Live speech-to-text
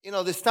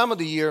This time of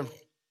the year,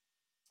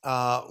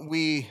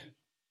 we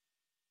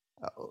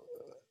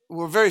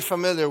we're very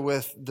familiar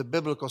with the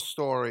biblical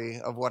story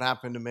of what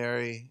happened to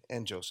Mary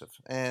and Joseph.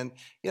 And,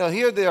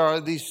 here they are,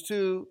 these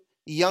two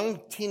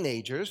young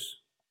teenagers,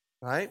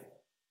 right?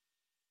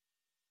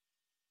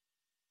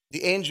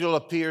 The angel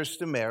appears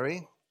to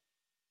Mary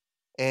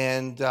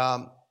and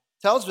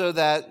tells her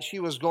that she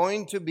was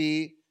going to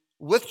be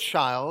with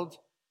child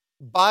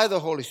by the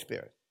Holy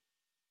Spirit.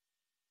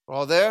 We're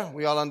all there?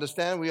 We all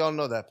understand? We all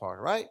know that part,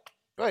 right?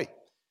 Great.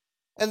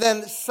 And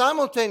then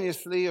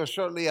simultaneously or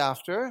shortly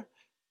after,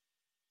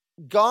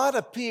 God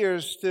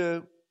appears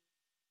to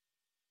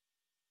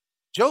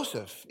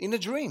Joseph in a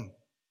dream.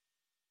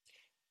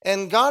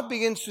 And God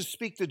begins to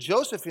speak to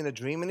Joseph in a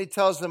dream, and he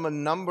tells him a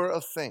number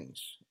of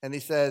things. And he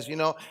says,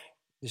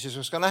 this is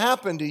what's going to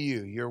happen to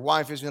you. Your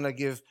wife is going to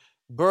give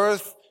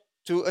birth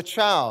to a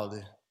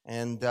child,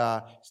 and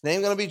his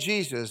name's going to be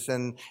Jesus,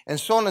 and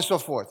so on and so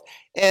forth.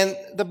 And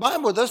the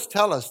Bible does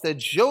tell us that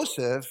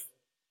Joseph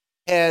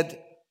had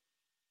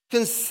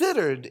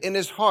considered in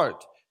his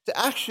heart to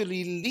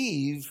actually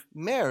leave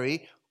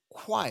Mary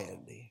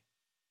quietly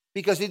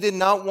because he did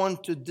not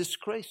want to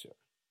disgrace her.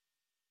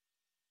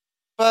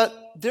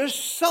 But there's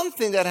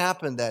something that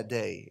happened that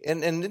day.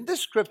 And in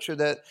this scripture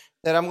that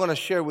I'm going to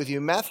share with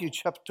you, Matthew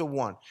chapter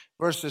 1,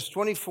 verses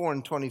 24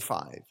 and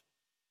 25.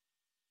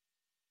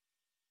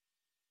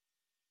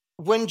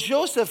 When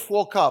Joseph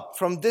woke up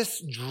from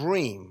this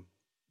dream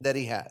that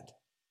he had,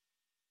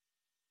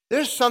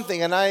 there's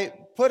something, and I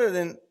put it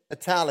in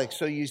italics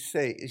so you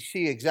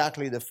see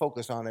exactly the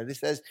focus on it. It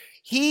says,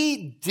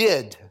 he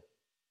did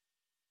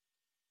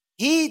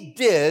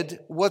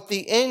what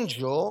the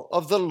angel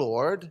of the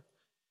Lord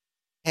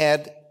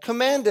had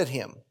commanded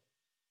him.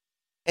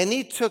 And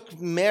he took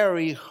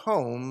Mary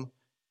home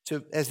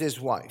as his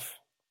wife.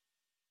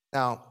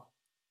 Now,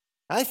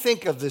 I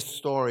think of this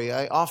story.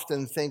 I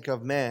often think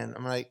of, man,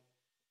 I'm like,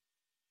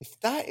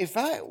 if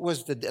I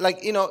was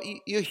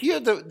you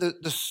hear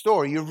the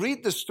story, you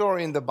read the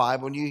story in the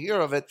Bible, and you hear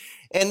of it,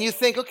 and you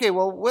think, okay,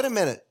 well, wait a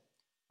minute.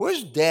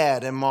 Where's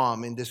dad and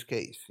mom in this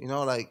case?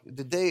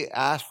 Did they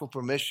ask for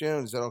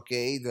permission? Is that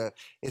okay?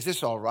 Is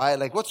this all right?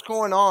 Like, what's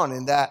going on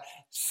in that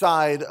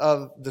side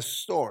of the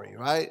story,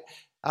 right?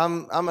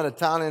 I'm an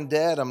Italian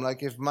dad. I'm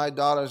like, if my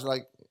daughter's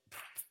like,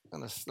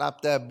 gonna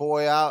slap that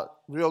boy out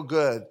real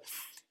good.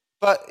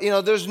 But,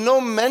 there's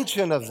no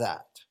mention of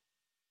that.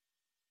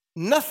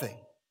 Nothing.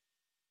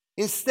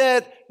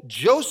 Instead,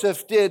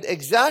 Joseph did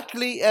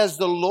exactly as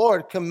the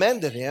Lord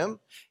commanded him.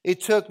 He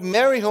took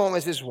Mary home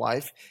as his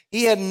wife.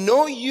 He had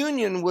no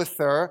union with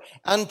her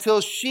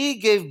until she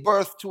gave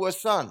birth to a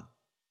son.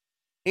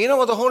 You know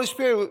what? The Holy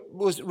Spirit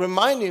was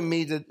reminding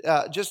me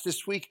that just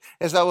this week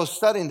as I was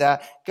studying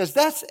that, because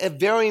that's a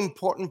very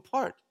important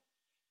part.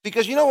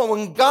 Because you know what?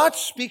 When God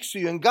speaks to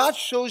you and God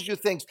shows you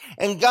things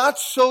and God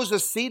sows a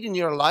seed in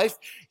your life,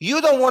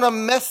 you don't want to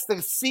mess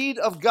the seed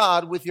of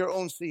God with your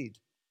own seed.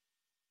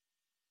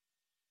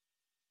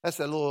 That's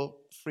a little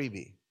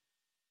freebie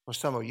for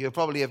some of you. You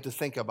probably have to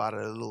think about it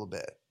a little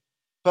bit.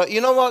 But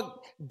you know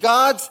what?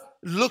 God's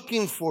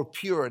looking for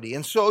purity.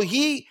 And so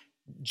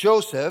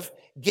Joseph,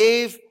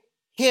 gave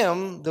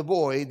him, the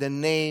boy, the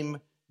name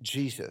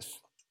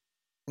Jesus.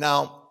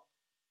 Now,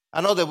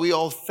 I know that we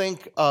all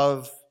think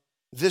of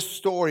this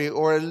story,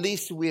 or at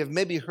least we have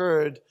maybe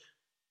heard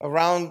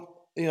around,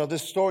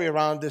 this story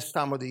around this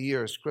time of the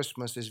year, as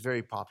Christmas is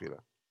very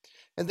popular.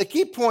 And the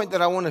key point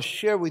that I want to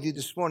share with you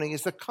this morning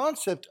is the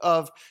concept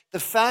of the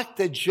fact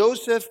that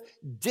Joseph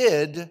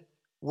did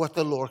what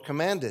the Lord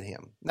commanded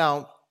him.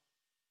 Now,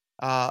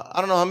 I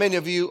don't know how many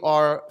of you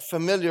are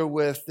familiar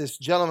with this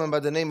gentleman by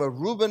the name of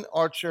Reuben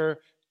Archer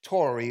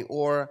Torrey,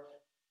 or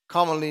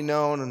commonly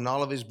known in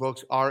all of his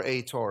books,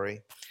 R.A.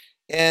 Torrey.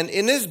 And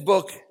in his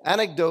book,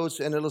 Anecdotes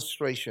and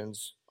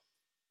Illustrations,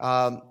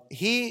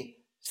 he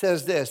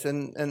says this,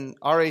 and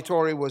R.A.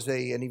 Torrey was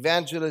an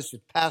evangelist, a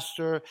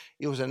pastor,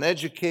 he was an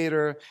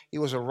educator, he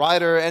was a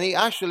writer, and he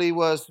actually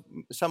was,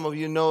 some of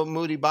you know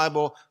Moody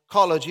Bible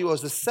College, he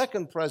was the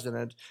second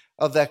president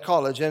of that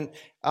college. And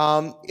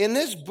in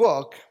his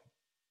book,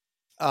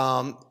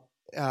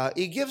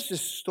 he gives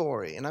this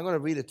story, and I'm going to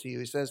read it to you.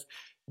 He says,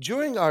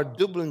 during our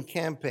Dublin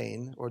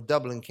campaign,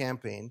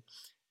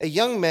 a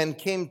young man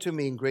came to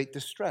me in great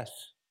distress.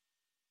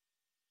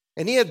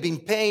 And he had been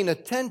paying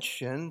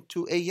attention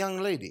to a young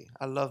lady.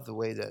 I love the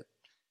way that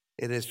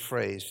it is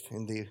phrased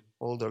in the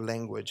older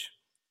language.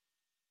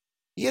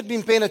 He had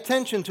been paying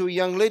attention to a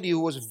young lady who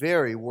was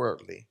very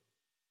worldly.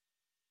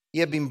 He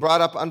had been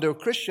brought up under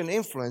Christian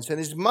influence, and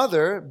his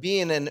mother,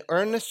 being an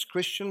earnest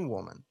Christian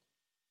woman,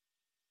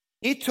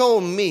 he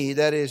told me,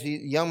 that is, the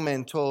young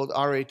man told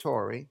R.A.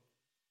 Torrey,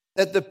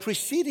 that the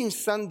preceding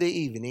Sunday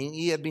evening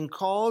he had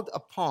called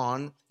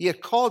upon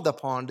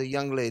the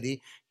young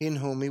lady in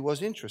whom he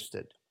was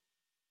interested.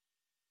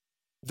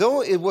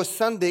 Though it was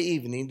Sunday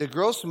evening, the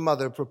girl's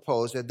mother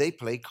proposed that they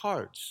play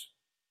cards.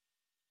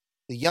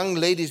 The young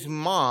lady's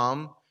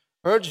mom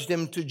urged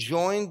him to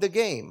join the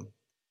game,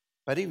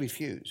 but he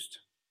refused.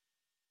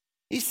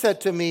 He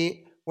said to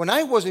me, when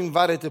I was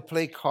invited to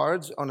play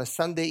cards on a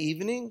Sunday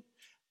evening,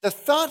 the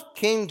thought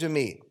came to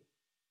me,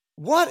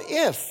 what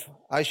if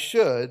I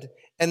should,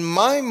 and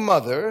my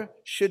mother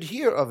should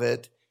hear of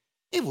it?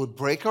 It would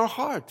break her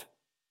heart.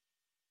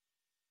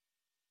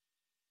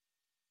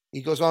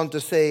 He goes on to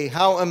say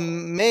how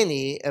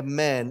many a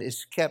man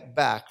is kept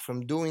back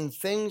from doing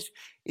things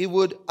he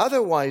would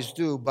otherwise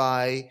do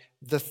by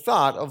the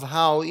thought of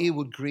how he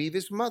would grieve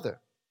his mother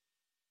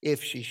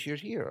if she should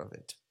hear of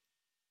it.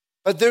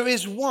 But there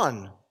is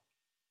one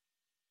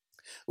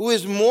who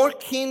is more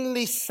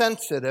keenly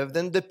sensitive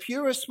than the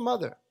purest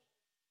mother,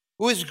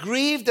 who is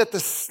grieved at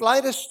the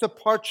slightest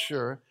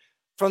departure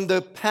from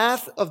the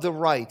path of the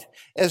right,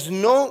 as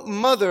no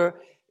mother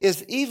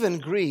is even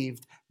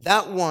grieved.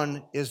 That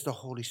one is the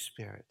Holy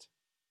Spirit.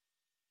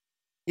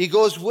 He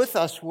goes with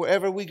us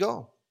wherever we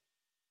go.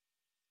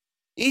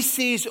 He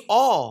sees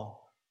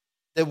all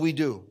that we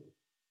do.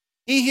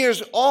 He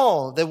hears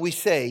all that we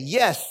say.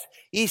 Yes,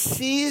 he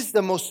sees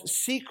the most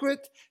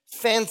secret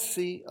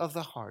fancy of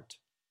the heart.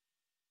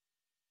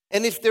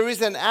 And if there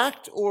is an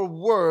act or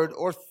word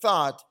or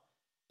thought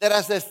that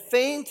has a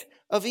feint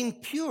of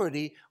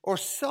impurity or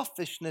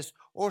selfishness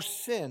or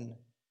sin,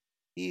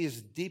 he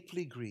is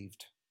deeply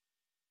grieved.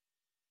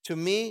 To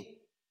me,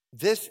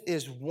 this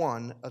is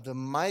one of the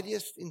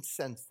mightiest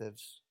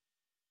incentives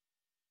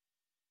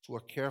to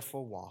a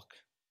careful walk.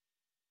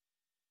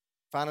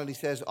 Finally, he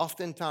says,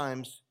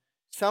 oftentimes,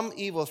 some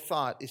evil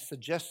thought is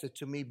suggested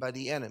to me by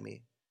the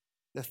enemy.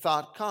 The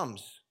thought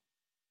comes.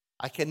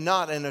 I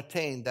cannot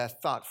entertain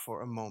that thought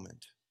for a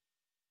moment.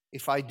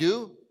 If I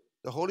do,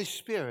 the Holy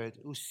Spirit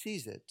who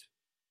sees it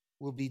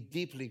will be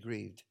deeply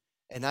grieved,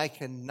 and I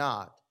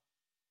cannot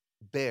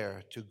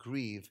bear to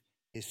grieve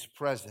his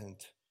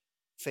present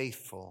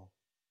faithful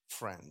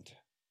friend.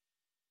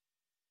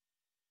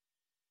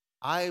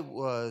 I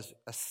was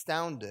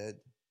astounded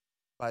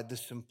by the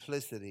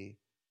simplicity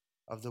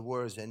of the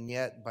words, and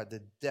yet by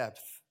the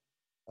depth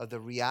of the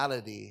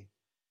reality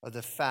of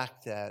the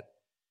fact that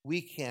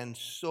we can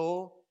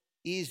so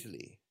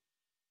easily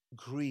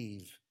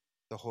grieve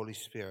the Holy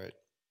Spirit.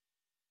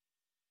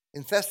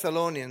 In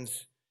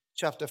Thessalonians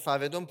chapter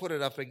 5, I don't put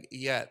it up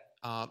yet,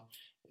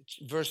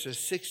 verses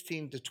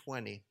 16 to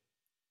 20,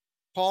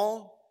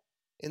 Paul,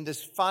 in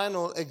this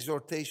final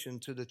exhortation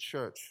to the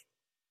church,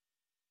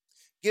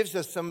 gives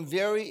us some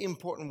very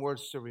important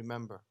words to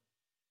remember.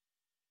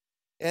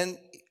 And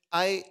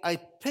I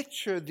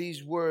picture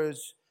these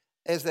words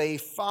as a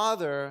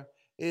father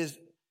is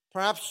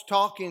perhaps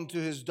talking to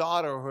his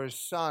daughter or his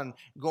son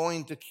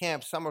going to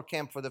camp, summer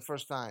camp for the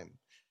first time.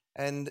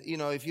 And,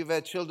 if you've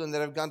had children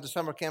that have gone to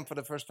summer camp for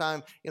the first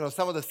time,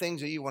 some of the things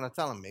that you want to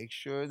tell them, make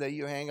sure that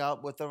you hang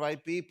out with the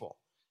right people.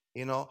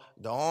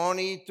 Don't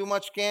eat too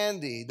much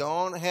candy.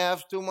 Don't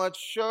have too much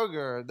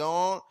sugar.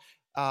 Don't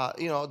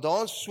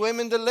swim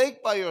in the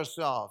lake by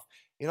yourself.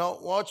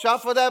 Watch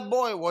out for that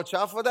boy. Watch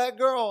out for that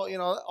girl.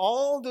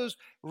 All those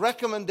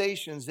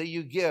recommendations that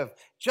you give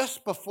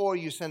just before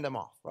you send them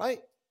off, right?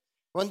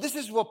 Well, this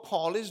is what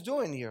Paul is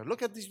doing here.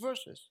 Look at these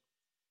verses.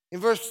 In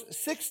verse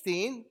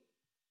 16,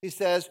 he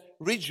says,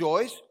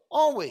 rejoice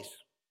always.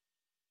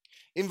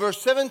 In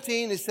verse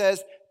 17, it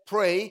says,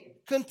 pray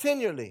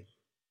continually.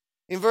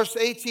 In verse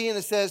 18,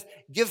 it says,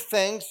 give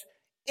thanks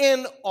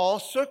in all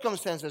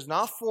circumstances,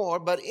 not for,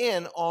 but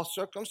in all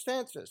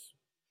circumstances.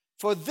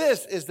 For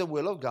this is the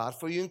will of God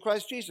for you in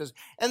Christ Jesus.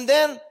 And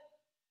then,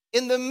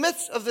 in the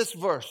midst of this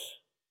verse,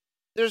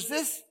 there's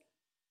this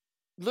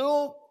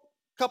little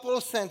couple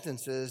of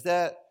sentences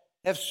that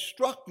have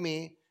struck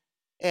me,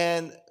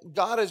 and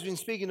God has been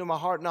speaking to my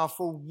heart now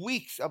for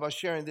weeks about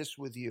sharing this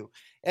with you.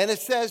 And it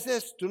says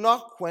this, do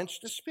not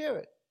quench the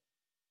Spirit.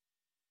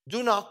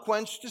 Do not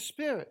quench the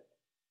Spirit.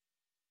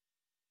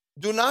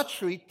 Do not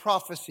treat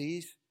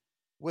prophecies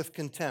with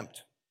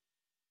contempt.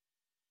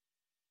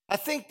 I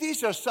think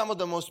these are some of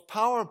the most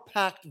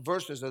power-packed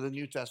verses of the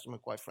New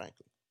Testament, quite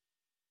frankly.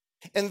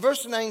 In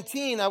verse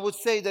 19, I would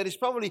say that it's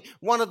probably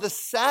one of the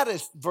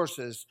saddest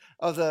verses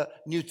of the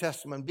New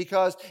Testament,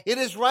 because it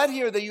is right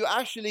here that you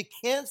actually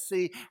can't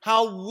see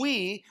how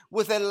we,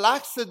 with a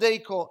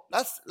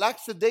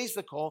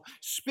lackadaisical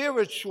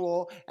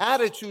spiritual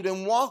attitude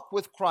and walk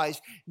with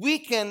Christ, we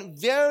can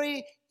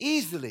very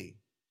easily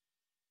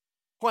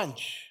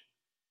quench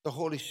the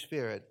Holy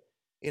Spirit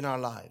in our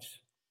lives.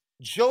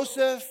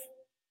 Joseph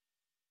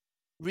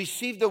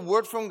received a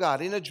word from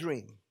God in a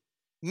dream.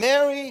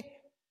 Mary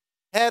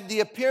had the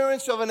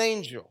appearance of an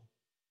angel.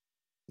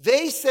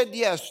 They said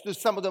yes to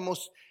some of the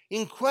most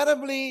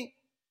incredibly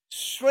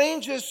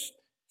strangest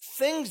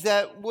things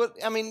that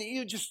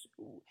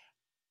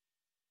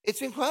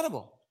it's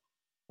incredible,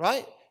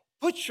 right?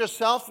 Put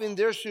yourself in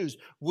their shoes.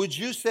 Would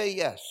you say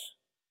yes?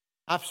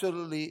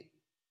 Absolutely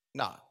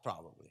not,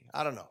 probably.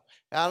 I don't know.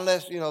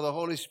 Unless, the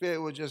Holy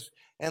Spirit would just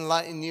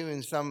enlighten you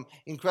in some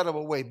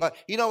incredible way. But,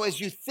 as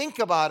you think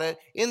about it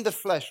in the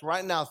flesh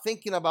right now,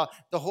 thinking about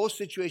the whole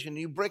situation,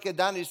 you break it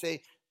down and you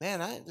say, man,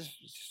 there's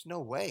just no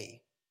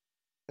way.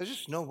 There's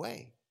just no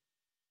way.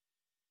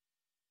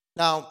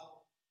 Now,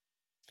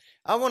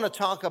 I want to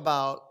talk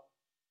about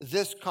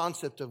this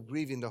concept of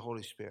grieving the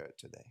Holy Spirit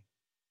today.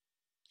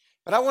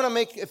 But I want to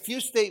make a few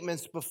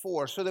statements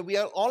before so that we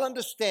all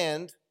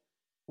understand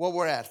where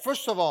we're at.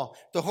 First of all,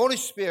 the Holy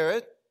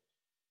Spirit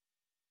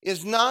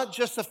is not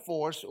just a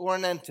force or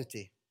an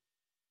entity.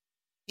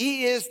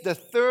 He is the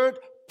third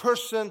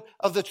person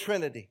of the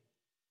Trinity.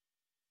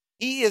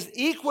 He is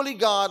equally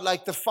God,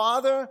 like the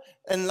Father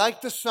and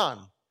like the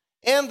Son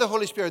and the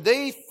Holy Spirit.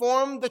 They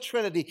form the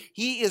Trinity.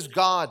 He is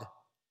God,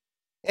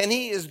 and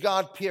He is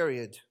God,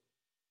 period.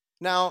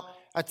 Now,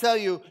 I tell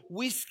you,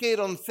 we skate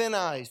on thin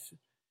ice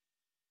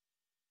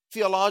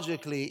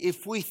theologically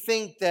if we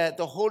think that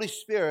the Holy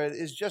Spirit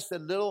is just a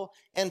little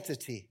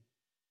entity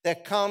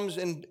that comes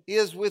and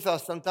is with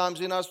us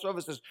sometimes in our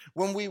services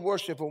when we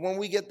worship or when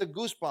we get the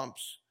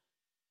goosebumps,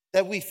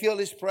 that we feel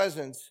His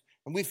presence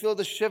and we feel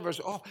the shivers.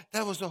 Oh,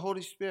 that was the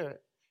Holy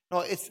Spirit.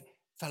 No, it's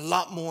a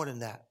lot more than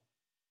that.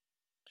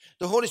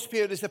 The Holy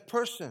Spirit is a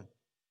person,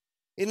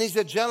 and He's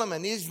a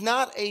gentleman. He's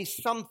not a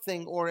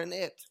something or an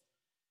it.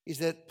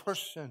 He's a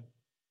person.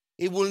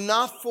 He will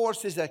not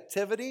force His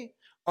activity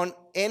on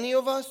any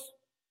of us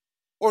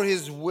or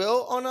His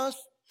will on us.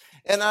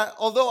 And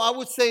although I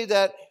would say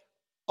that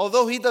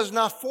although He does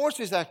not force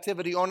His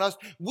activity on us,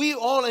 we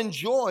all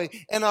enjoy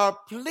and are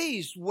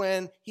pleased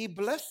when He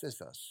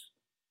blesses us,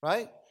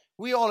 right?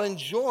 We all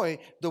enjoy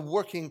the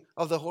working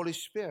of the Holy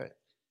Spirit.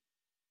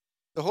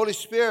 The Holy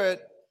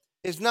Spirit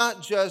is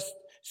not just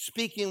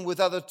speaking with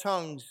other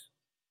tongues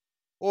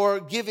or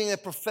giving a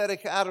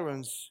prophetic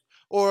utterance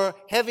or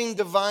having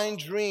divine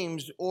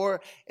dreams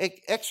or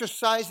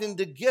exercising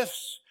the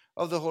gifts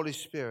of the Holy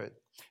Spirit.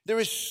 There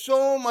is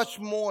so much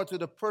more to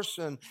the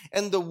person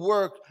and the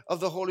work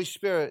of the Holy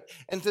Spirit.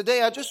 And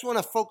today I just want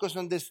to focus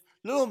on this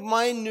little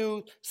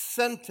minute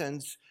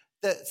sentence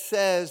that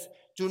says,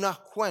 do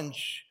not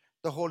quench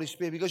the Holy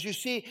Spirit. Because you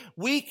see,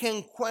 we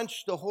can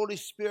quench the Holy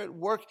Spirit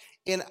work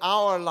in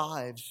our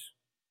lives.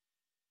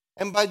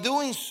 And by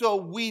doing so,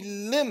 we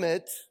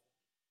limit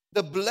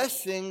the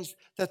blessings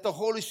that the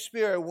Holy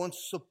Spirit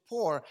wants to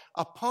pour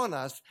upon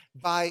us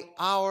by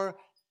our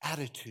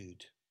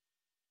attitude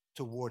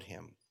toward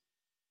Him.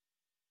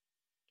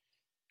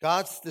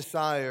 God's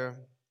desire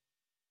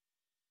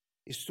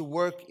is to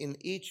work in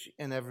each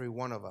and every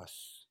one of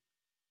us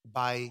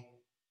by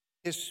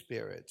His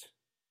Spirit.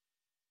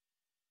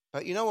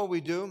 But you know what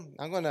we do?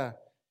 I'm going to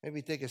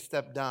maybe take a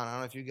step down. I don't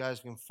know if you guys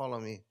can follow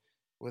me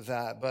with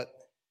that. But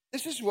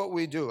this is what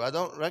we do. I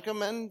don't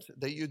recommend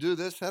that you do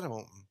this at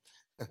home.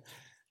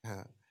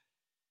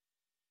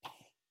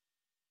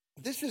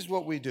 This is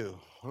what we do.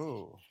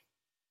 Oh,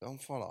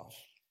 don't fall off.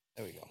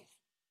 There we go.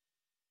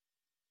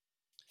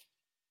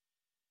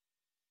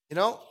 You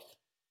know,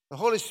 the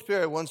Holy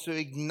Spirit wants to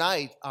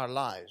ignite our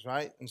lives,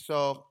 right? And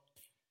so,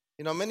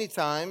 many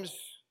times,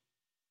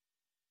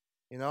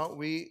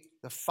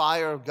 the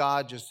fire of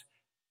God just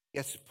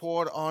gets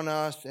poured on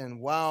us,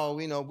 and wow,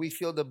 we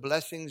feel the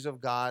blessings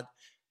of God.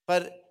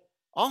 But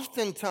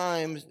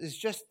oftentimes, it's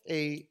just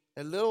a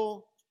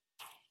little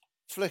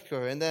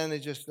flicker, and then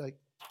it's just like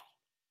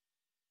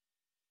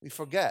we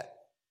forget.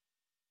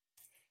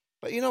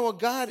 But you know what?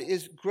 God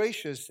is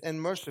gracious and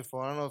merciful.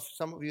 I don't know if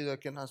some of you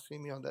that cannot see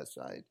me on that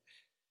side.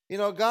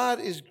 God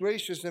is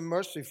gracious and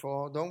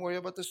merciful. Don't worry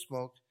about the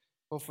smoke.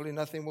 Hopefully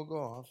nothing will go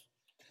off.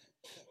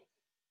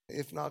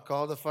 If not,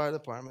 call the fire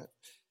department.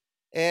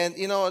 And,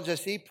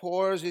 just He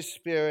pours His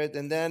Spirit,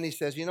 and then He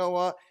says, you know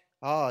what?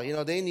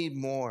 They need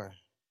more.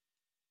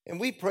 And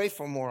we pray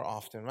for more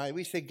often, right?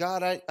 We say,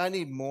 God, I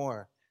need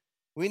more.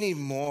 We need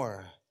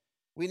more.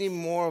 We need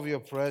more of Your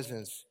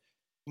presence,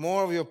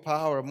 more of Your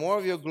power, more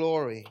of Your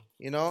glory,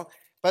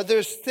 But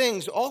there's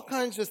things, all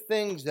kinds of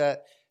things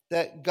that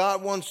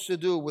God wants to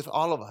do with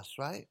all of us,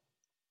 right?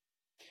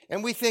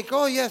 And we think,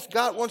 oh, yes,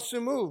 God wants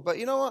to move. But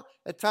you know what?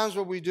 At times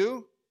what we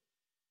do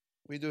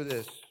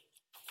this.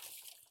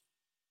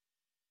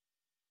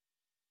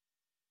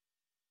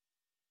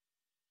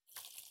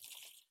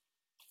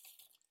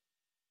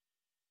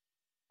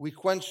 We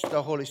quench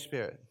the Holy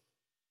Spirit.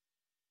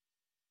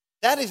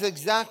 That is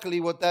exactly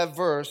what that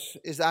verse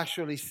is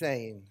actually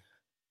saying.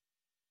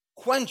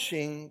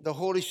 Quenching the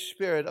Holy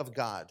Spirit of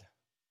God.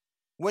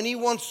 When He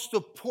wants to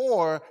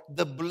pour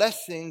the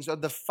blessings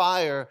of the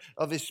fire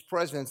of His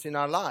presence in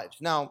our lives.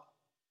 Now,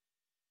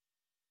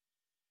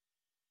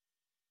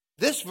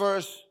 this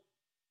verse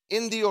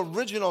in the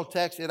original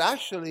text,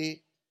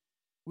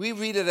 we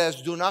read it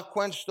as do not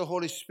quench the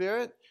Holy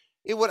Spirit.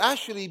 It would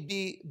actually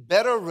be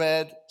better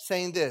read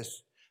saying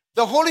this: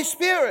 the Holy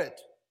Spirit,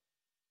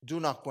 do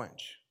not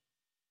quench.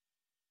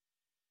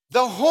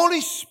 The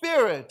Holy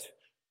Spirit,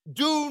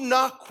 do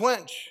not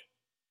quench.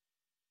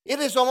 It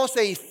is almost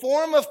a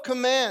form of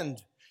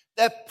command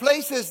that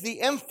places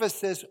the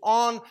emphasis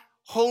on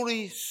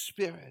Holy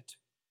Spirit.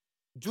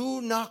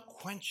 Do not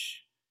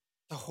quench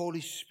the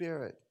Holy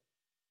Spirit.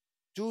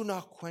 Do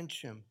not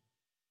quench Him.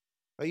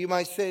 But you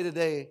might say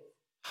today,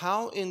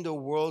 how in the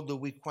world do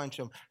we quench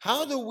Him?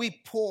 How do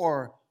we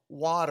pour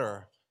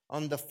water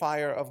on the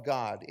fire of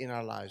God in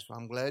our lives? Well,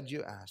 I'm glad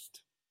you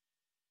asked.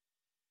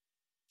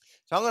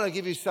 So I'm going to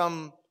give you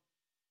some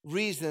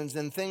reasons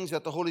and things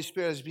that the Holy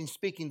Spirit has been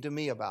speaking to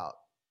me about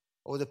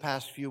over the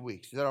past few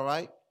weeks. Is that all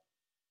right?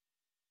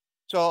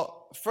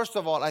 So, first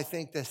of all, I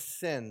think that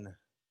sin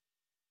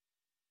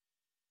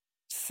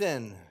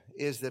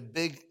is the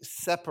big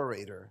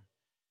separator,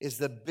 is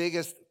the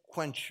biggest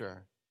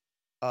quencher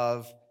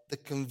of the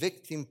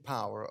convicting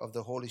power of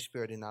the Holy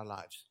Spirit in our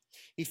lives.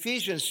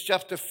 Ephesians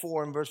chapter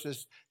 4 and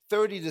verses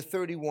 30 to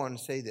 31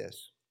 say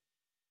this: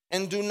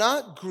 "And do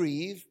not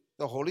grieve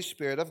the Holy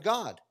Spirit of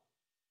God,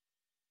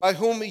 by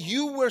whom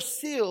you were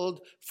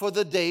sealed for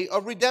the day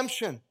of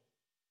redemption."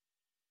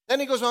 Then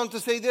he goes on to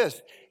say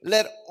this: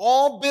 let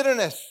all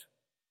bitterness,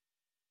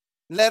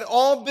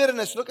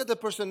 look at the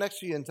person next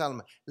to you and tell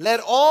them, let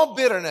all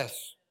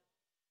bitterness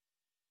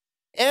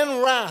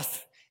and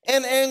wrath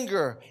and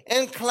anger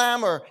and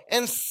clamor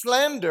and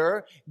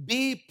slander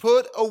be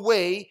put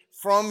away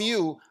from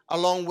you,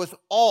 along with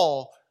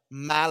all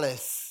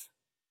malice.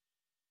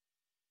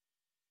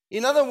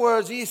 In other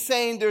words, he's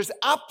saying there's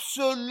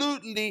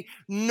absolutely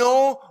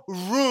no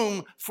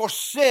room for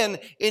sin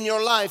in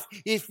your life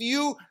if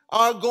you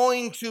are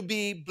going to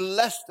be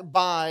blessed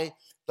by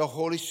the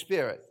Holy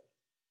Spirit.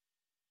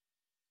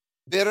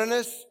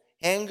 Bitterness,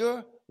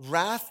 anger,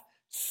 wrath,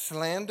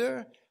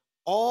 slander,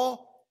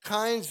 all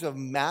kinds of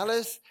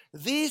malice.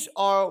 These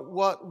are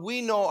what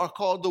we know are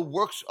called the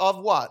works of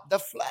what? The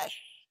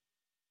flesh.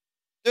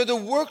 They're the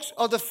works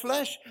of the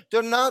flesh.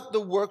 They're not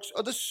the works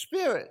of the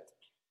Spirit.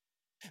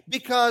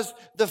 Because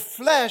the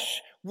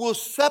flesh will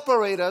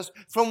separate us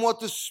from what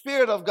the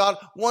Spirit of God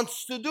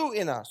wants to do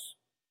in us.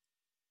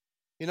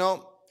 You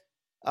know,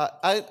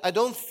 I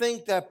don't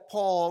think that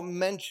Paul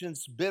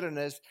mentions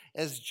bitterness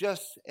as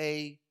just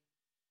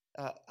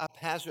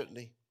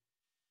haphazardly.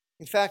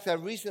 In fact, I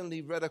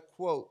recently read a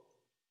quote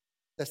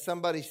that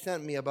somebody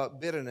sent me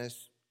about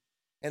bitterness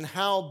and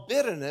how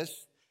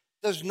bitterness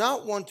does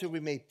not want to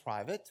remain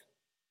private.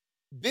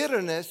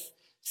 Bitterness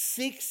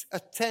seeks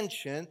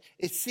attention,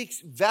 it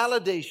seeks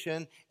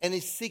validation, and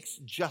it seeks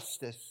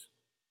justice.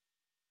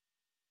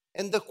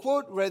 And the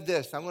quote read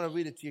this. I'm going to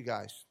read it to you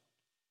guys.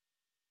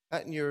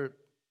 Not in your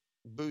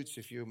boots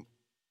if you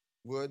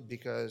would,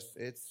 because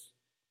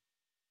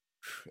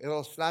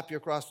it'll slap you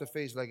across the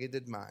face like it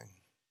did mine.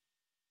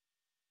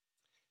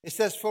 It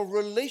says, for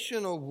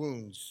relational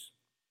wounds,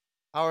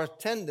 our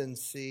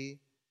tendency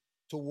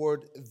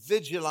toward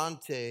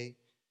vigilante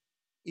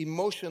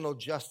emotional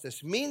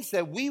justice means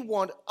that we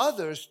want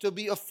others to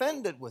be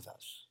offended with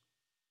us.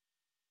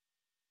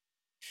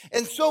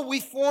 And so we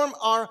form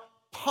our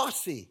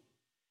posse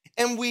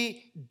and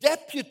we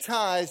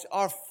deputize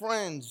our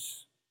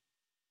friends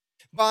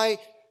by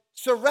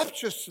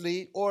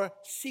surreptitiously or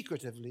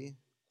secretively,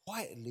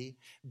 quietly,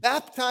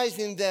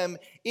 baptizing them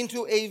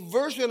into a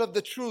version of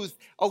the truth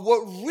of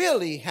what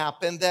really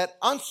happened that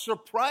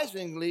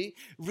unsurprisingly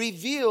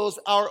reveals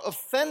our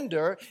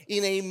offender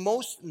in a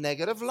most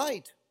negative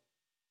light,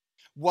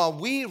 while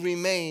we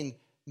remain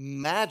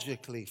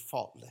magically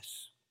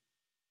faultless.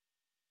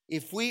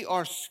 If we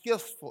are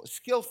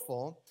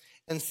skillful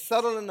and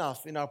subtle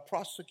enough in our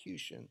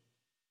prosecution,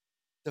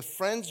 the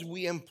friends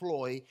we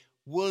employ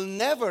will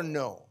never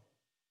know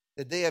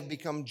that they have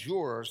become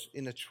jurors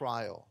in a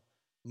trial,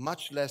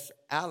 much less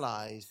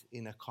allies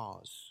in a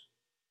cause.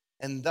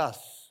 And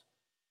thus,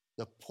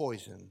 the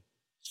poison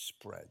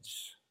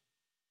spreads.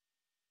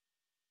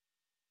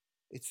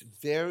 It's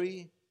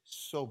very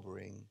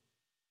sobering.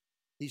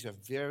 These are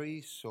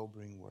very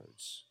sobering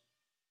words.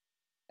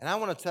 And I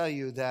want to tell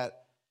you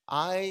that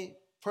I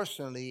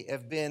personally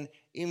have been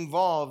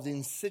involved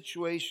in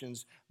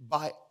situations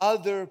by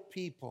other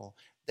people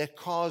that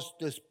caused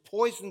this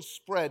poison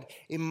spread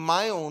in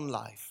my own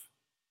life.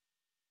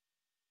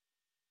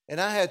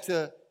 And I had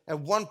to, at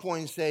one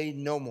point, say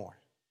no more.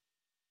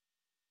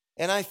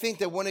 And I think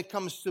that when it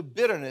comes to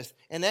bitterness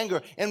and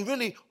anger and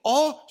really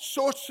all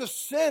sorts of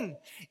sin,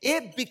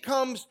 it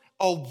becomes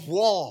a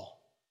wall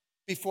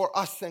before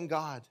us and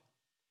God.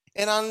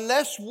 And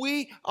unless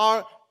we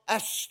are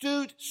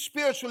astute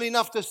spiritually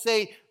enough to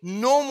say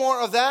no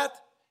more of that,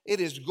 it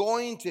is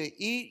going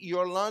to eat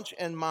your lunch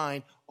and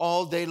mine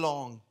all day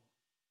long.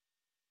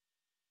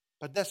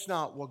 But that's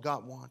not what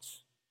God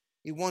wants.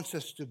 He wants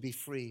us to be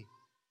free.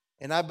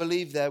 And I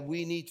believe that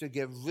we need to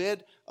get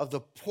rid of the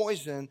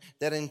poison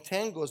that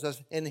entangles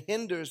us and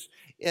hinders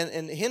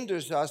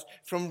us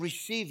from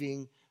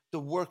receiving the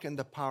work and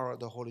the power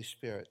of the Holy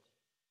Spirit.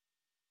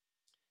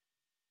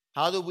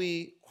 How do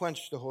we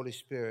quench the Holy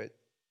Spirit?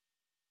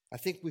 I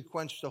think we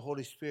quench the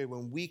Holy Spirit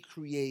when we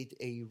create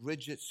a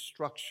rigid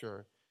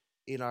structure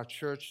in our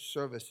church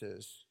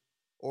services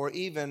or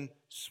even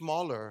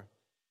smaller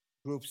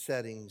group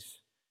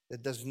settings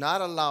that does not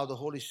allow the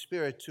Holy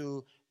Spirit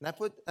to, and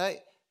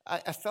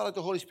I felt like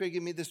the Holy Spirit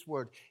gave me this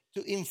word,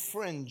 to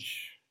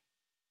infringe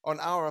on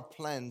our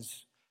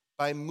plans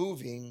by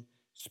moving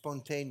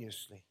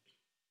spontaneously.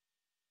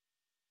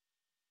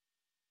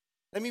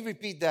 Let me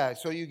repeat that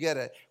so you get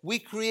it. We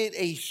create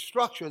a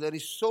structure that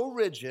is so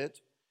rigid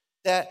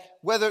that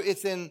whether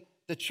it's in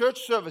the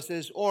church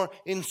services or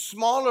in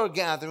smaller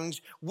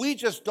gatherings, we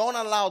just don't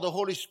allow the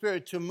Holy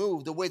Spirit to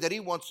move the way that He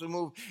wants to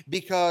move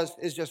because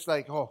it's just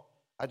like, oh,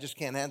 I just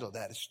can't handle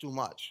that. It's too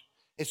much.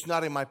 It's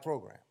not in my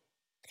program.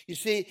 You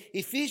see,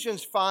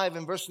 Ephesians 5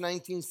 and verse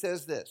 19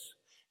 says this,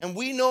 and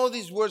we know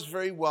these words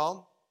very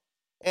well,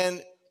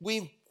 and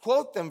we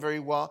quote them very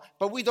well,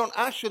 but we don't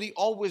actually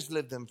always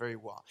live them very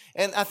well.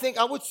 And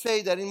I would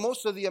say that in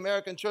most of the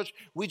American church,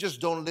 we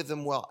just don't live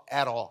them well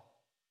at all.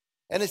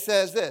 And it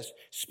says this,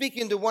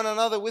 speaking to one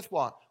another with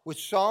what? With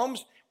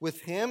psalms,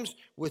 with hymns,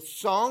 with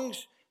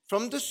songs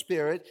from the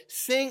Spirit,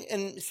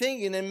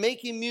 singing and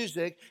making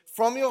music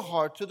from your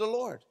heart to the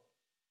Lord.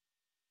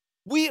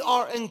 We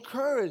are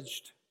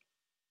encouraged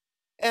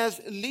as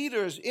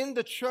leaders in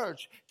the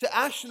church to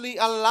actually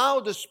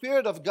allow the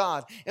Spirit of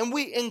God, and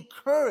we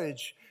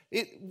encourage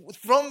it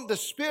from the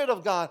Spirit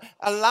of God,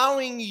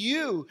 allowing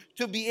you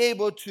to be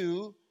able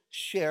to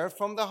share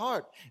from the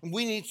heart. And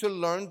we need to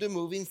learn to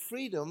move in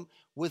freedom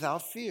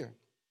without fear.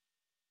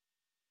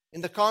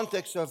 In the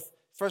context of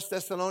 1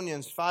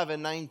 Thessalonians 5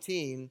 and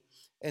 19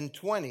 and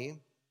 20,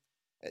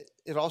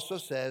 it also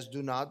says,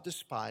 do not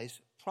despise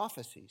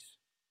prophecies.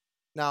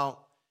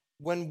 Now,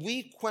 when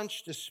we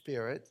quench the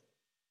Spirit,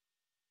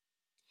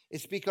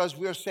 it's because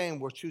we're saying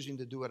we're choosing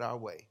to do it our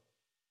way,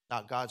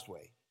 not God's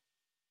way.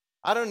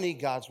 I don't need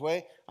God's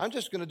way. I'm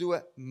just going to do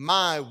it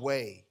my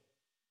way.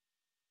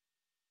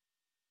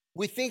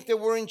 We think that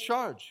we're in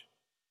charge.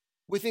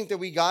 We think that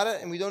we got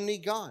it and we don't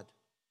need God.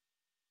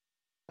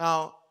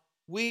 Now,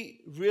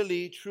 we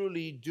really,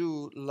 truly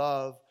do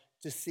love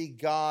to see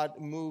God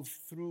move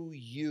through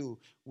you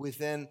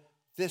within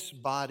this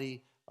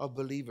body of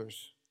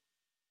believers.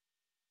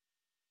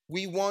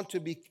 We want to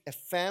be a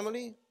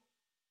family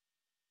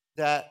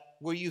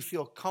where you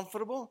feel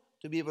comfortable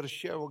to be able to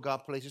share what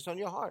God places on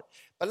your heart.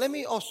 But let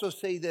me also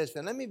say this,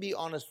 and let me be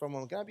honest for a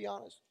moment. Can I be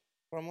honest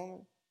for a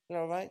moment? Is that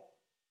all right?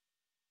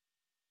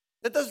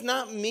 That does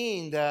not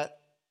mean that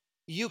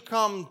you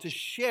come to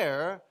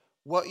share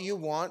what you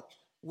want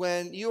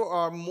when you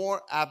are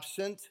more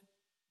absent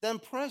than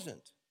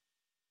present.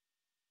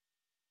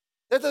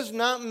 That does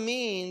not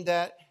mean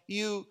that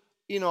you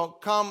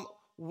come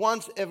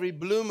once every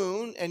blue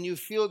moon and you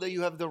feel that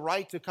you have the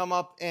right to come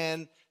up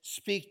and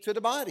speak to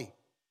the body.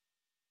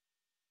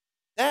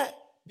 That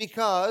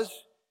because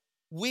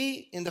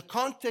we, in the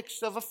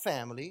context of a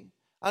family,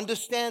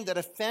 understand that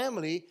a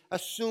family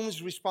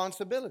assumes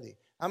responsibility.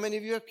 How many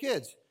of you have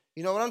kids?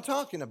 You know what I'm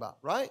talking about,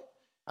 right?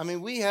 I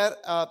mean, we had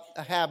a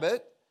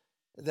habit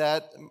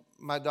that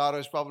my daughter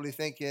is probably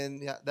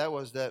thinking, yeah, that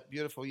was that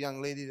beautiful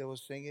young lady that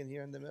was singing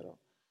here in the middle.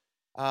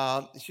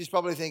 She's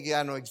probably thinking,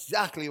 I know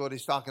exactly what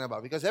he's talking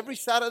about. Because every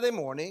Saturday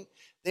morning,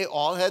 they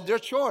all had their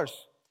chores.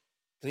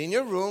 Clean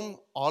your room.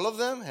 All of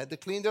them had to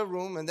clean their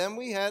room. And then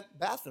we had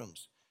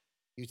bathrooms.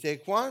 You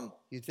take one,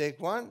 you take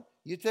one,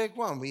 you take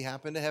one. We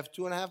happen to have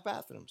 2.5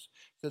 bathrooms.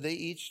 So they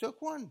each took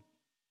one.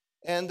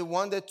 And the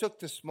one that took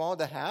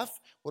the half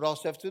would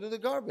also have to do the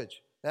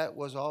garbage. That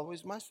was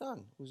always my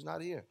son, who's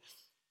not here.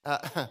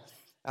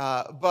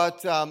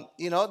 But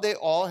they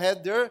all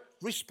had their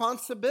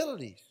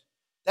responsibilities.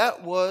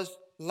 That was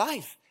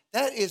life.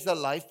 That is the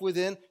life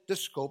within the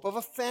scope of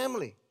a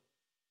family.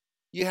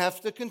 You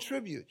have to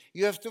contribute.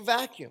 You have to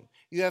vacuum.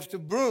 You have to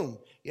broom.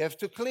 You have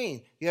to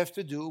clean. You have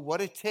to do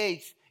what it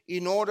takes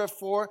in order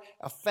for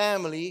a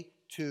family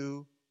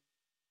to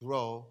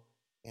grow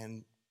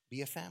and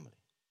be a family.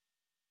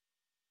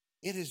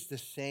 It is the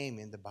same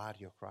in the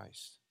body of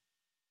Christ.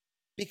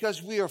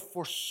 Because we are,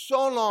 for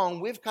so long,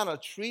 we've kind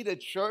of treated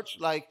church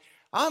like,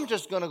 I'm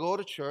just going to go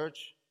to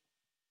church.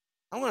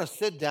 I'm going to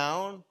sit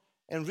down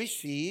and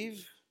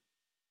receive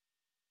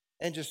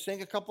and just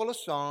sing a couple of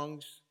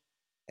songs.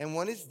 And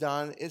when it's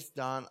done, it's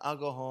done. I'll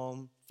go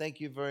home. Thank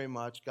you very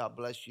much. God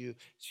bless you.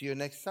 See you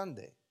next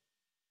Sunday.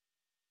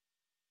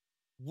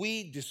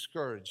 We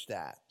discourage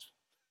that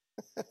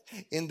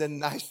in the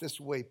nicest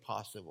way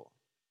possible.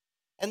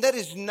 And that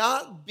is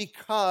not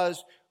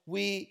because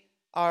we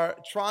are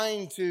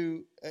trying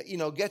to,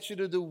 get you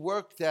to do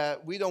work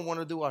that we don't want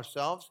to do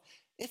ourselves.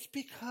 It's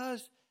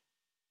because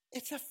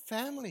it's a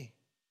family.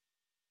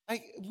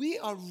 Like, we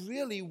are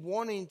really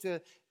wanting to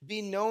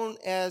be known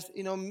as,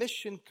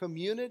 mission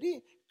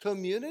community.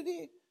 We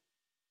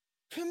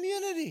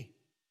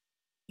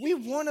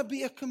want to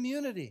be a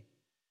community.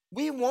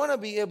 We want to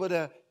be able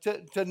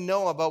to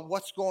know about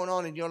what's going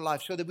on in your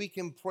life so that we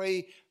can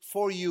pray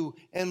for you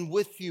and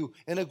with you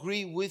and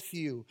agree with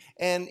you.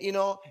 And,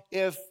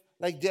 if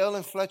like Dale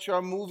and Fletcher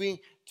are moving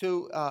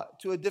to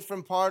a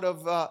different part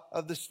of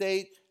the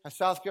state,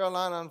 South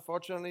Carolina,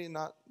 unfortunately,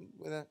 not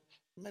with it.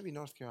 Maybe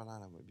North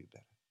Carolina would be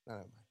better.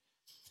 Never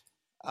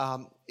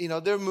mind.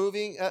 They're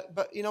moving,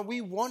 but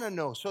we want to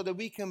know so that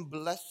we can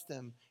bless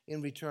them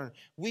in return.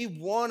 We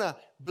want to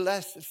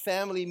bless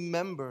family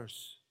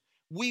members.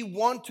 We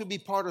want to be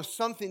part of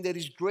something that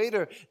is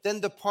greater than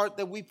the part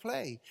that we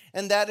play.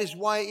 And that is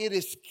why it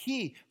is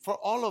key for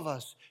all of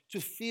us to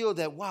feel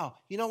that, wow,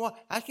 you know what?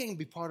 I can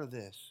be part of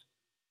this.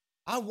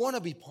 I want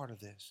to be part of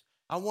this.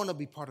 I want to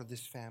be part of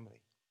this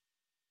family.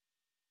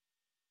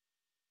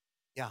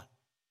 Yeah.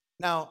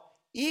 Now,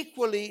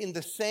 equally in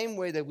the same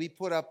way that we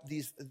put up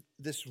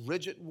this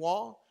rigid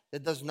wall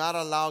that does not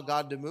allow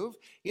God to move,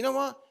 you know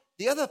what?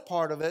 The other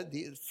part of it,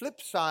 the flip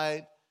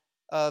side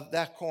of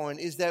that coin,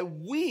 is that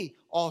we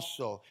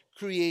also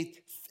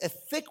create a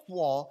thick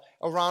wall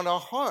around our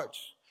hearts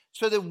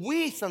so that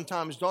we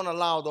sometimes don't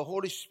allow the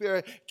Holy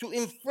Spirit to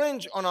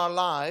infringe on our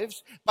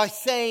lives by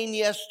saying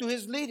yes to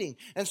his leading.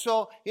 And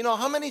so,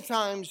 how many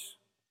times,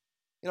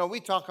 we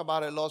talk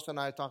about it, Lois and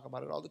I talk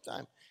about it all the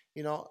time,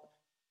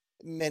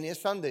 many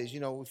Sundays,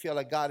 we feel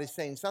like God is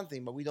saying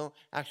something, but we don't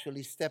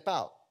actually step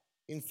out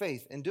in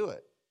faith and do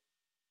it.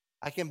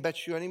 I can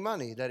bet you any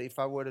money that if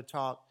I were to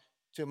talk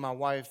to my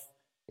wife,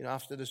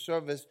 after the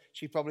service,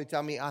 she'd probably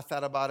tell me I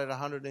thought about it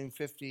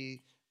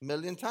 150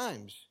 million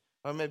times,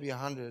 or maybe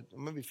 100, or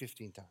maybe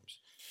 15 times.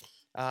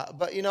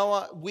 But you know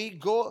what?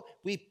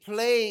 We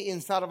play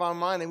inside of our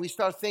mind and we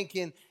start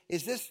thinking,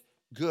 is this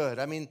good?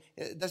 I mean,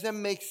 does that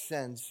make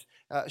sense?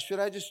 Should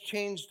I just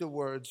change the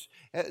words?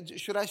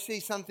 Should I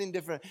say something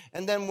different?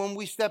 And then when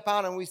we step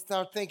out and we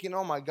start thinking,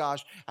 oh my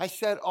gosh, I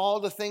said all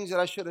the things that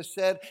I should have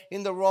said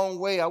in the wrong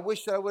way. I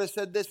wish that I would have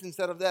said this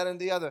instead of that and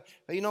the other.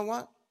 But you know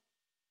what?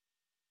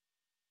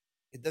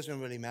 It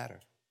doesn't really matter.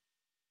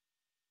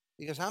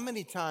 Because how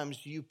many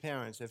times you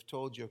parents have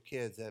told your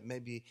kids that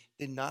maybe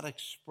did not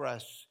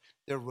express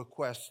their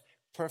requests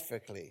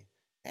perfectly?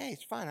 Hey,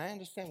 it's fine. I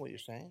understand what you're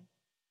saying.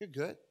 You're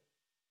good.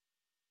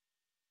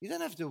 You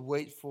don't have to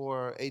wait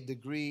for a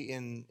degree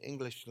in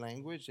English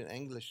language and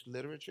English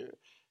literature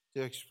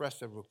to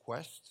express a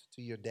request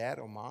to your dad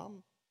or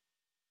mom.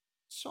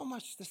 So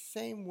much the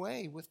same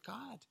way with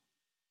God.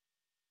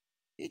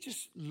 He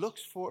just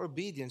looks for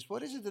obedience.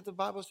 What is it that the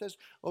Bible says?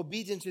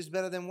 Obedience is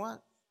better than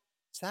what?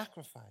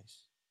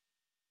 Sacrifice.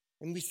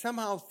 And we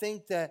somehow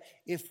think that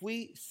if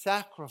we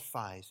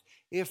sacrifice,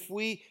 if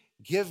we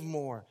give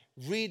more,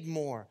 read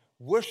more,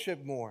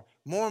 worship more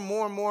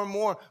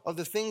of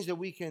the things that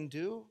we can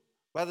do,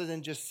 rather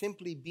than just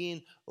simply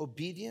being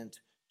obedient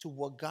to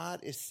what God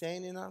is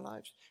saying in our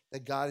lives,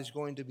 that God is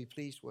going to be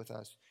pleased with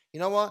us.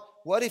 You know what?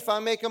 What if I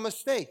make a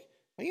mistake?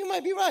 Well, you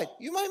might be right.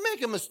 You might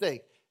make a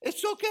mistake.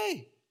 It's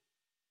okay.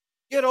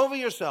 Get over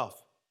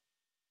yourself.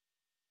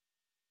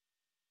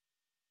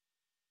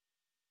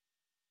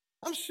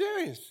 I'm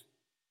serious.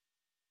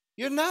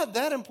 You're not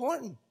that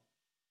important.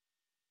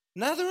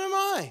 Neither am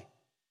I.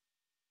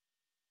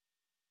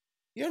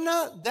 You're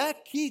not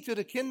that key to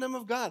the kingdom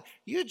of God.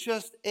 You're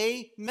just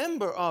a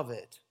member of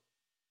it.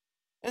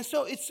 And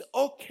so it's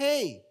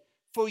okay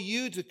for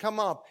you to come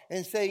up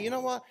and say, you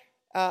know what?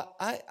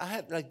 I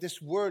had like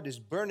this word is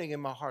burning in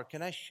my heart.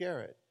 Can I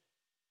share it?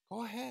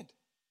 Go ahead.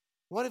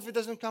 What if it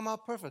doesn't come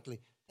out perfectly?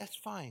 That's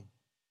fine.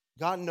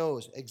 God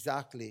knows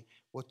exactly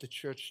what the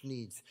church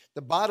needs.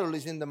 The battle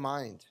is in the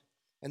mind.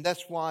 And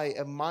that's why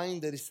a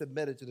mind that is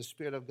submitted to the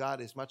Spirit of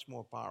God is much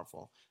more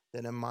powerful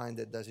than a mind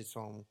that does its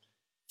own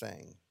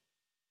thing.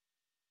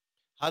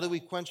 How do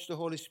we quench the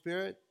Holy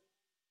Spirit?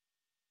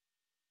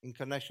 In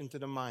connection to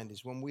the mind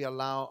is when we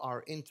allow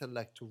our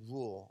intellect to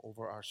rule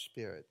over our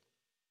spirit.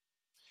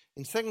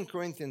 In 2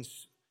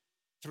 Corinthians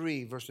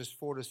 3, verses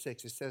 4 to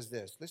 6, it says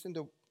this. Listen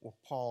to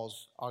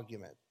Paul's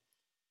argument.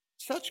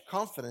 Such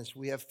confidence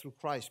we have through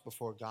Christ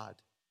before God.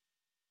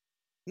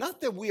 Not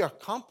that we are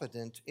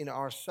competent in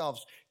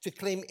ourselves to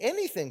claim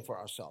anything for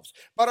ourselves,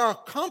 but our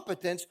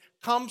competence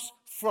comes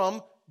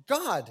from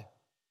God,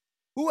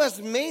 who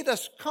has made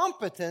us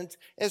competent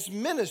as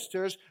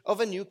ministers of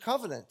a new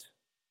covenant.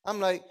 I'm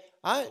like,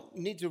 I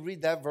need to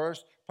read that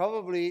verse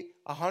probably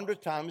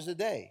 100 times a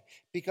day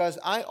because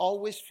I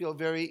always feel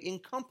very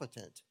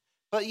incompetent.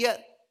 But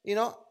yet,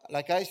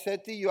 like I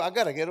said to you, I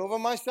got to get over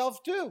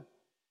myself too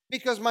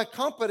because my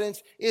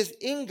competence is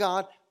in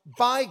God,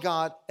 by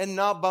God, and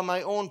not by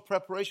my own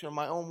preparation or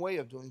my own way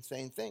of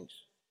saying things.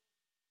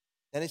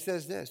 And it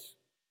says this,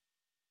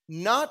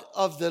 not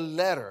of the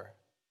letter,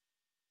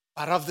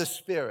 but of the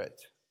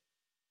Spirit.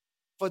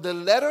 For the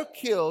letter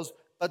kills,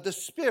 but the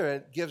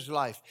Spirit gives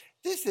life.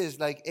 This is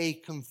like a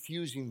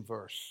confusing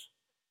verse.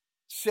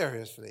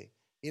 Seriously.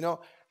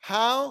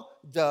 How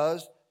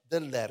does the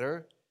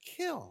letter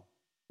kill?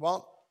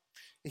 Well,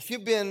 if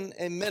you've been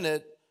a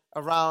minute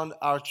around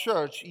our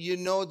church, you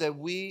know that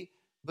we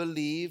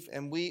believe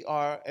and we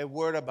are a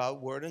word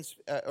about word and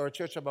or a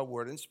church about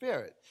word and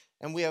spirit.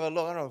 And we have a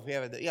logo. I don't know if we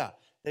have it. Yeah,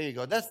 there you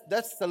go.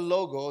 That's the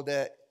logo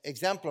that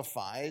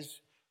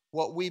exemplifies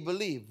what we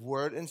believe,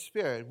 word and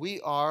spirit.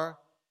 We are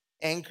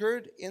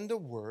anchored in the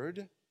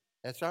word.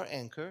 That's our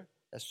anchor.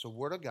 That's the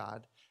word of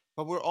God.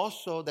 But we're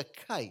also the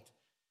kite.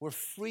 We're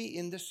free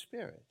in the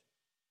spirit.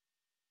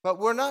 But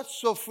we're not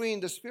so free in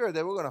the spirit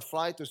that we're going to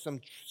fly to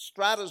some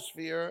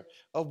stratosphere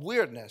of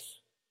weirdness.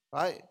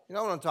 Right? You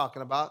know what I'm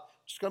talking about.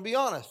 Just going to be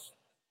honest.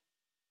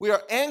 We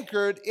are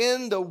anchored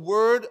in the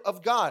Word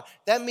of God.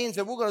 That means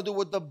that we're going to do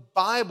what the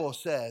Bible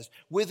says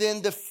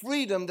within the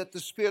freedom that the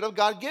Spirit of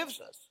God gives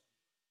us.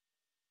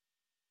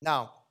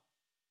 Now,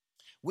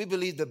 we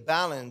believe the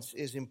balance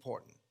is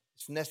important.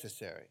 It's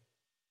necessary.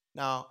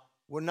 Now,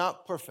 we're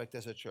not perfect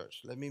as a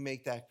church. Let me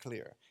make that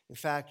clear. In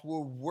fact, we're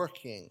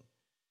working,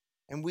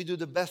 and we do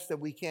the best that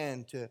we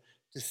can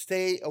to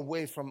stay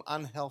away from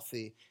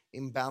unhealthy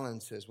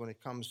imbalances when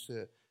it comes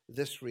to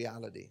this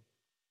reality.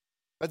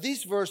 But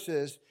these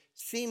verses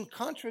seem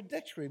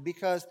contradictory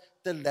because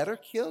the letter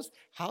kills.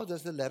 How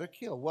does the letter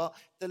kill? Well,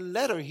 the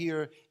letter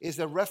here is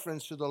a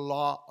reference to the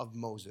law of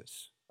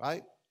Moses,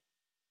 right?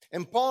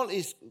 And Paul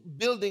is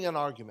building an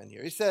argument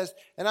here. He says,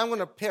 and I'm going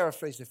to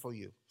paraphrase it for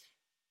you.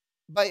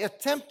 By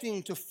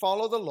attempting to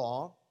follow the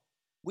law,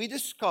 we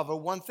discover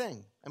one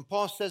thing, and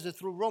Paul says it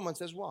through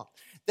Romans as well,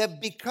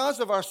 that because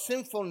of our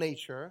sinful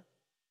nature,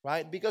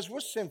 right, because we're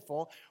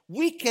sinful,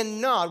 we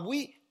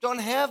don't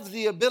have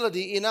the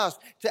ability in us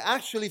to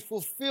actually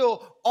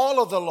fulfill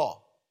all of the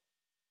law.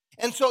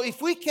 And so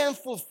if we can't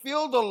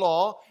fulfill the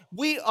law,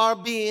 we are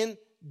being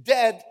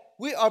dead.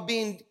 We are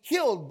being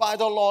killed by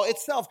the law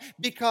itself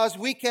because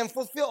we can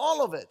fulfill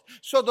all of it.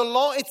 So the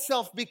law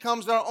itself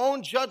becomes our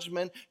own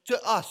judgment to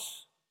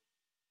us.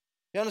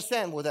 You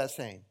understand what that's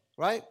saying,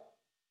 right?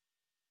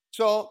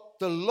 So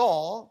the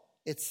law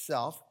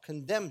itself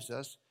condemns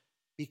us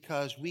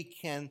because we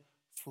can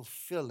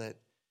fulfill it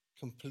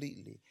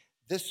completely.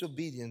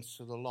 Disobedience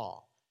to the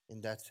law,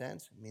 in that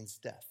sense, means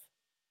death.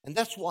 And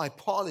that's why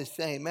Paul is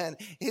saying, man,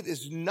 it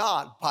is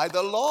not by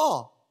the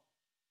law.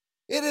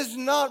 It is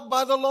not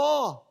by the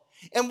law.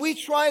 And we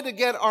try to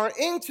get our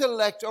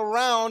intellect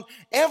around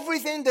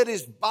everything that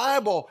is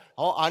Bible.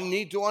 Oh, I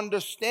need to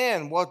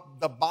understand what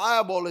the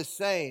Bible is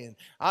saying.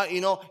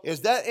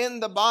 Is that in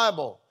the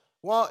Bible?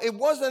 Well, it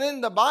wasn't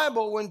in the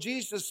Bible when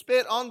Jesus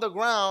spit on the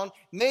ground,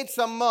 made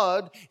some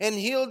mud, and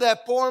healed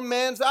that poor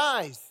man's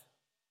eyes.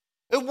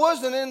 It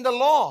wasn't in the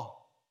law.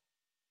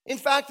 In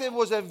fact, it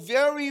was a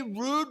very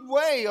rude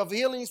way of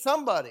healing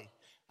somebody.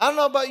 I don't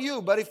know about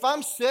you, but if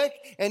I'm sick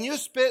and you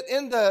spit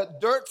in the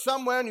dirt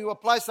somewhere and you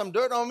apply some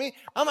dirt on me,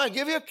 I might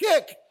give you a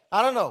kick.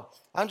 I don't know.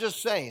 I'm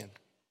just saying.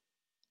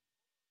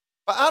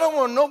 But I don't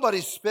want nobody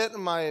spit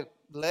in my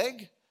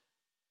leg.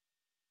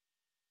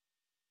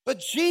 But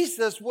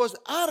Jesus was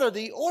out of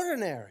the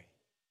ordinary.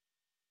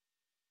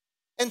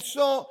 And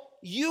so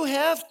you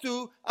have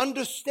to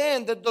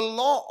understand that the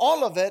law,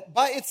 all of it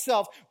by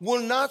itself,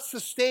 will not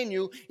sustain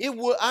you. It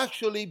will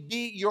actually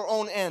be your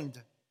own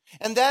end.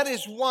 And that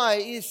is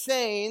why he's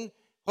saying,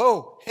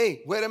 oh,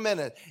 hey, wait a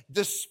minute.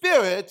 The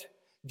Spirit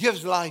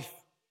gives life.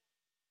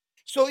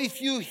 So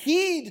if you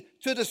heed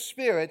to the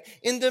Spirit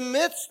in the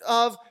midst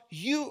of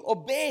you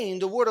obeying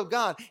the Word of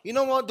God, you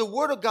know what? The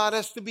Word of God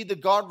has to be the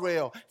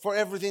guardrail for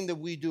everything that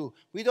we do.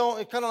 We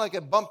don't, it's kind of like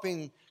a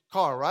bumping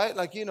car, right?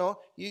 Like, you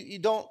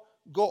don't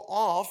go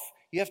off.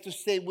 You have to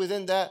stay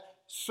within that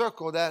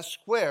circle, that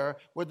square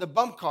where the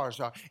bump cars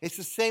are. It's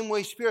the same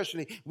way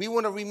spiritually. We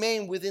want to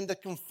remain within the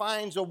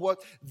confines of what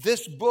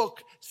this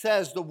book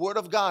says, the Word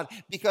of God,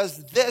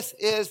 because this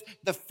is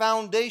the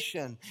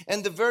foundation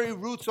and the very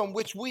roots on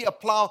which we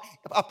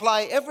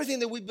apply everything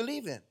that we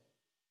believe in.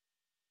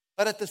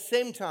 But at the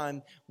same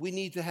time, we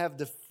need to have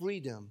the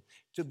freedom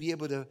to be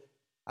able to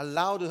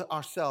allow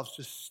ourselves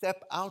to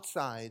step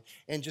outside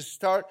and just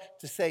start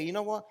to say, you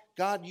know what,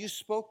 God, you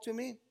spoke to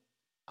me.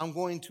 I'm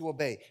going to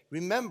obey.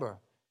 Remember,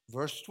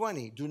 verse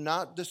 20, do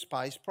not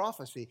despise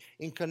prophecy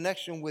in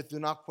connection with do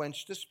not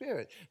quench the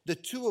Spirit. The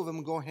two of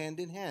them go hand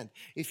in hand.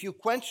 If you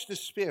quench the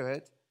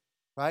Spirit,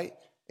 right,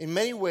 in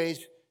many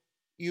ways,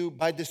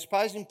 by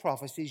despising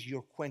prophecies,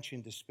 you're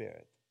quenching the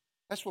Spirit.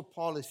 That's what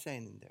Paul is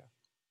saying in there.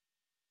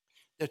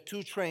 The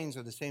two trains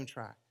are the same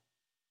track.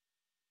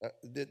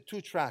 The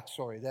two tracks,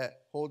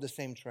 that hold the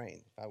same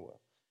train, if I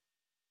will.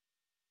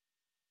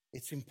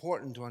 It's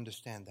important to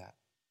understand that.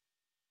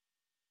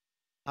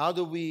 How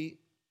do we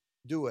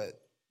do it?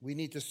 We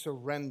need to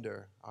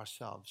surrender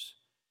ourselves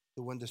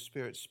to when the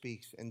Spirit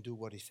speaks and do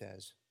what He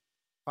says.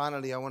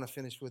 Finally, I want to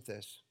finish with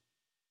this.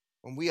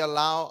 When we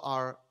allow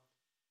our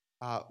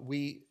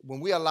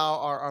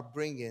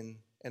upbringing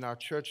and our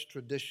church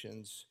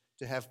traditions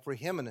to have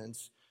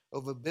preeminence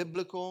over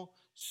biblical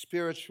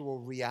spiritual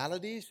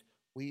realities,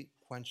 we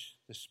quench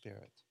the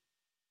Spirit.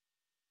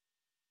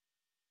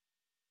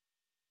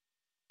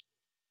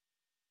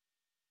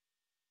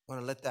 I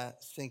want to let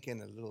that sink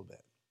in a little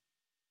bit.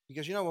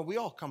 Because, we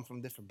all come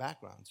from different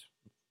backgrounds,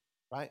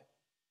 right?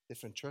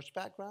 Different church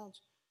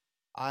backgrounds.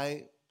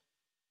 I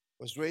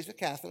was raised a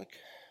Catholic.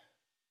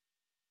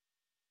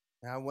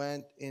 And I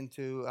went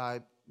into,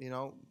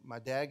 my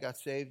dad got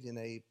saved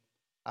in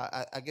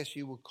I guess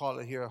you would call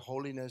it here a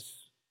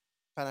holiness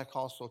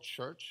Pentecostal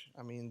church.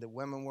 I mean, the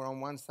women were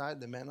on one side,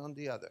 the men on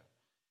the other.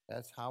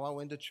 That's how I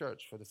went to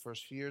church for the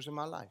first few years of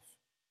my life.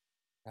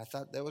 I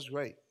thought that was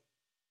great.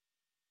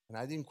 And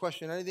I didn't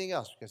question anything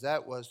else because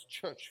that was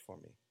church for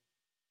me.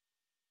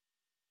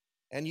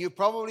 And you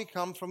probably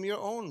come from your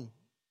own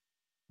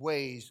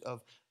ways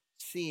of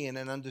seeing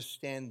and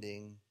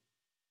understanding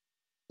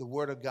the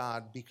Word of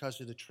God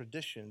because of the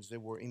traditions that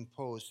were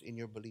imposed in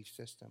your belief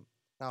system.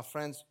 Now,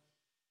 friends,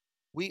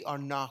 we are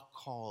not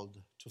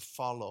called to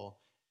follow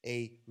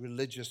a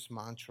religious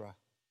mantra.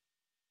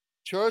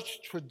 Church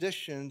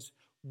traditions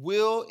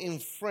will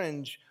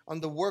infringe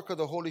on the work of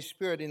the Holy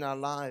Spirit in our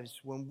lives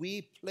when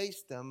we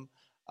place them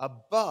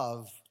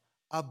above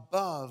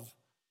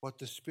what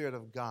the Spirit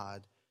of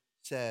God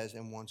says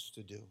and wants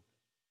to do.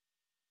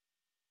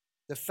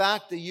 The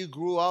fact that you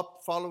grew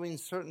up following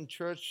certain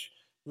church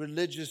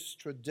religious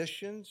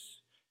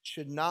traditions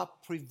should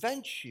not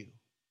prevent you.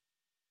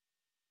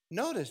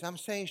 Notice, I'm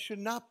saying should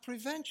not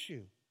prevent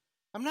you.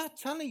 I'm not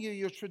telling you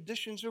your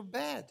traditions are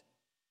bad.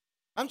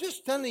 I'm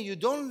just telling you,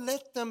 don't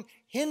let them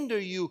hinder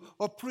you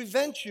or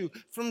prevent you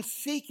from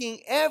seeking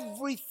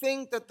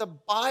everything that the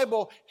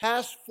Bible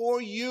has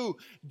for you.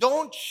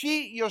 Don't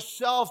cheat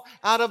yourself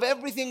out of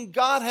everything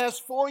God has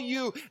for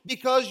you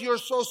because you're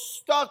so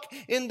stuck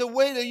in the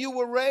way that you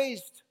were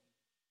raised.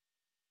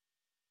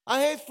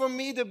 I hate for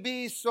me to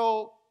be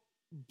so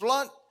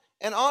blunt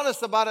and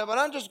honest about it, but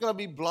I'm just going to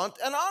be blunt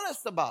and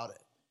honest about it.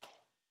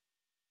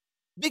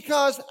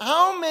 Because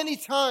how many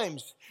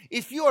times,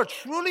 if you are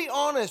truly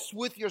honest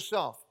with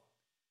yourself,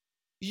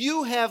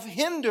 you have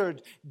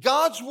hindered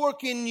God's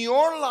work in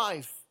your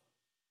life,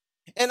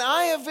 and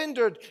I have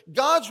hindered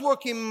God's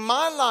work in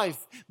my life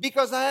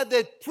because I had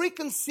that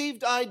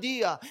preconceived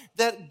idea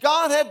that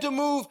God had to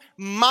move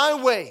my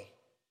way,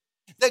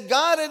 that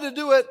God had to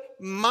do it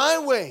my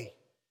way,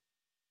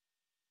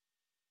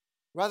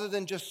 rather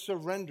than just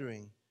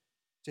surrendering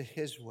to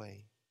His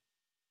way.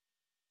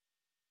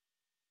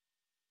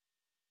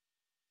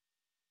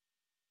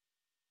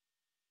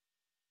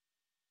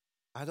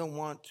 I don't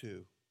want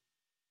to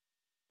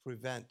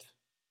prevent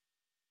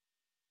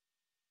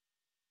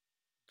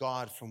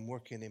God from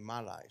working in my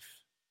life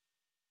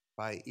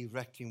by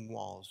erecting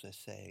walls that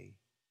say,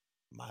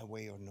 my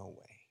way or no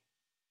way.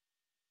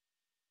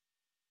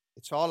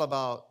 It's all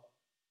about,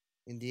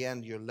 in the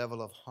end, your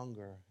level of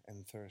hunger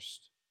and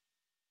thirst.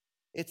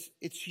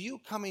 It's you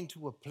coming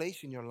to a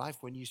place in your life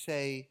when you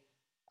say,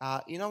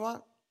 you know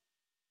what?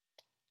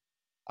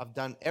 I've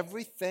done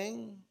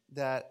everything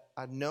that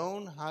I've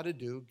known how to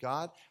do.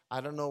 God, I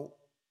don't know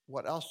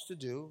what else to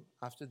do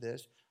after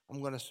this. I'm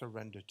going to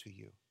surrender to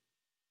you.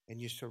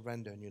 And you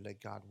surrender and you let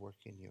God work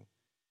in you.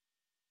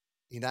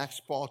 In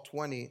Acts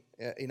 20,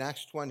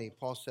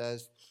 Paul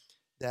says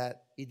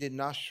that he did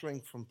not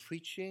shrink from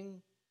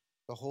preaching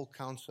the whole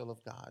counsel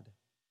of God.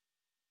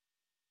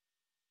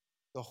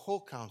 The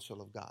whole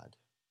counsel of God.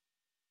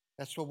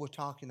 That's what we're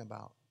talking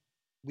about.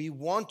 We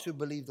want to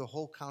believe the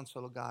whole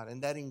counsel of God,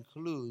 and that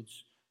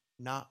includes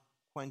not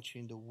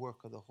quenching the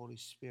work of the Holy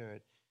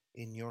Spirit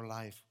in your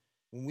life.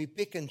 When we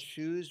pick and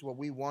choose what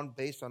we want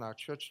based on our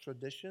church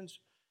traditions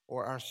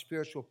or our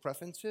spiritual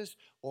preferences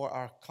or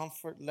our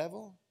comfort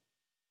level,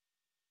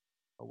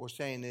 what we're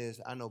saying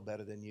is, I know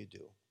better than you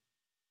do.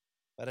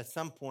 But at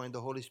some point, the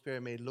Holy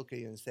Spirit may look at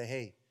you and say,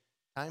 hey,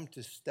 time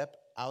to step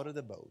out of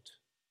the boat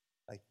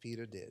like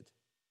Peter did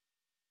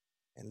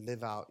and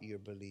live out your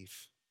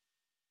belief.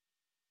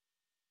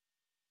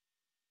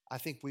 I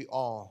think we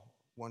all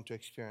want to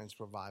experience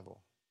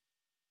revival.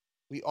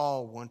 We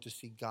all want to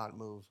see God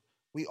move.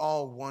 We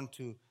all want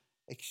to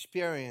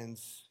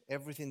experience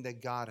everything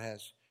that God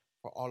has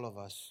for all of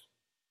us.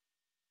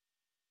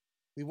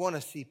 We want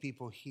to see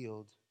people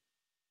healed,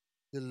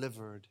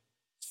 delivered,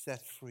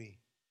 set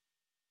free.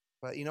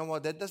 But you know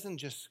what? That doesn't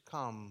just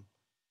come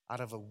out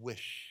of a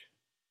wish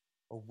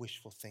or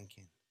wishful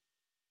thinking.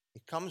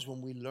 It comes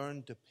when we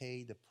learn to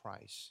pay the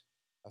price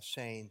of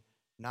saying,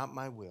 not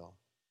my will,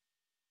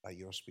 but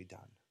yours be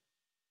done.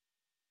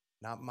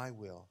 Not my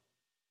will,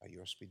 but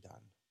yours be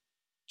done.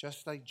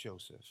 Just like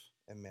Joseph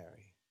and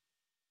Mary.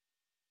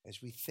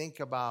 As we think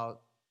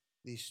about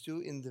these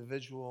two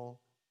individual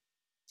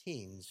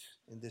teens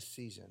in this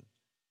season,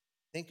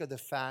 think of the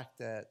fact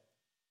that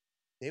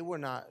they were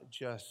not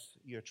just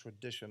your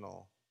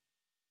traditional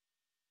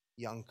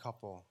young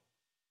couple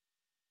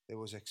that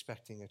was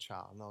expecting a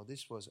child. No,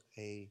 this was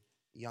a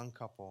young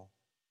couple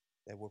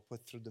that were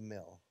put through the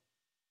mill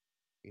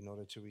in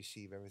order to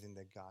receive everything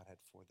that God had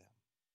for them.